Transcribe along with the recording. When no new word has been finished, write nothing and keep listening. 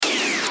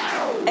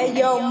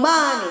Ayo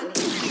Mani.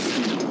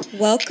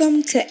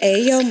 Welcome to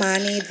Ayo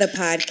Mani, the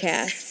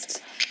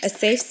podcast, a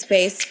safe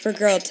space for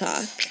girl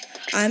talk.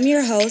 I'm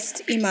your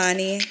host,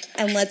 Imani,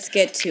 and let's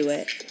get to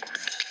it.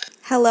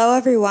 Hello,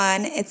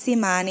 everyone. It's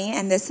Imani,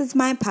 and this is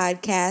my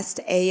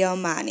podcast,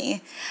 Ayo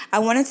Mani. I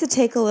wanted to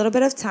take a little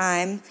bit of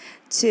time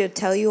to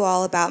tell you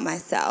all about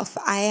myself.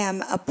 I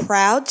am a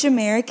proud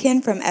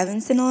Jamaican from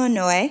Evanston,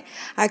 Illinois.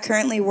 I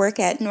currently work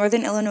at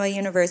Northern Illinois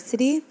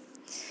University,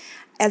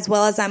 as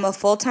well as I'm a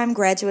full-time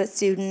graduate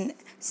student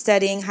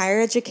studying higher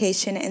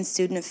education and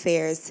student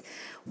affairs,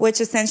 which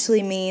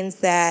essentially means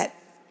that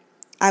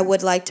I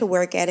would like to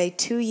work at a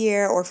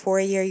 2-year or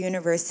 4-year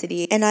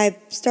university. And I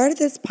started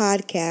this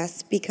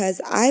podcast because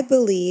I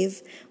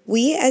believe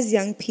we as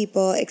young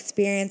people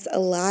experience a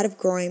lot of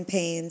growing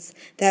pains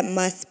that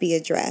must be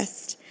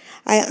addressed.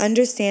 I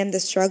understand the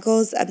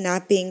struggles of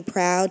not being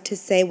proud to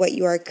say what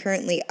you are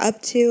currently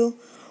up to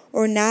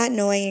or not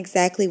knowing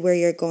exactly where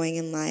you're going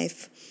in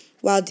life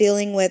while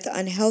dealing with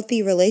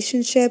unhealthy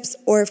relationships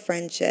or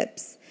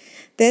friendships.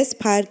 This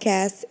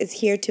podcast is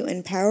here to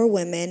empower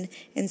women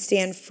and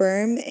stand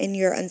firm in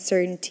your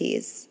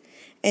uncertainties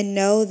and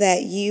know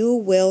that you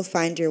will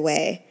find your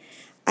way.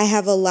 I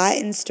have a lot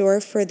in store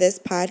for this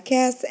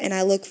podcast, and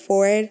I look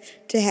forward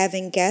to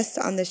having guests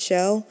on the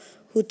show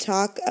who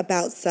talk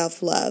about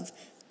self-love,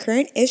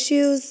 current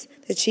issues,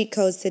 the cheat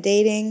codes to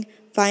dating,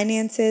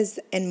 finances,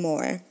 and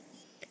more.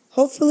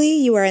 Hopefully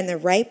you are in the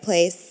right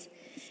place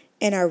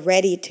and are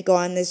ready to go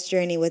on this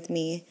journey with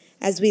me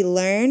as we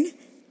learn,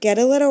 get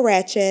a little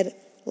ratchet,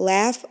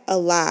 laugh a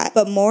lot,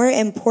 but more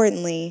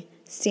importantly,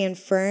 stand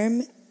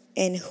firm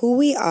in who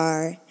we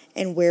are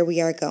and where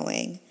we are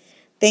going.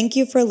 Thank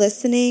you for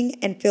listening,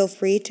 and feel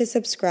free to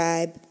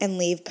subscribe and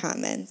leave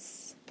comments.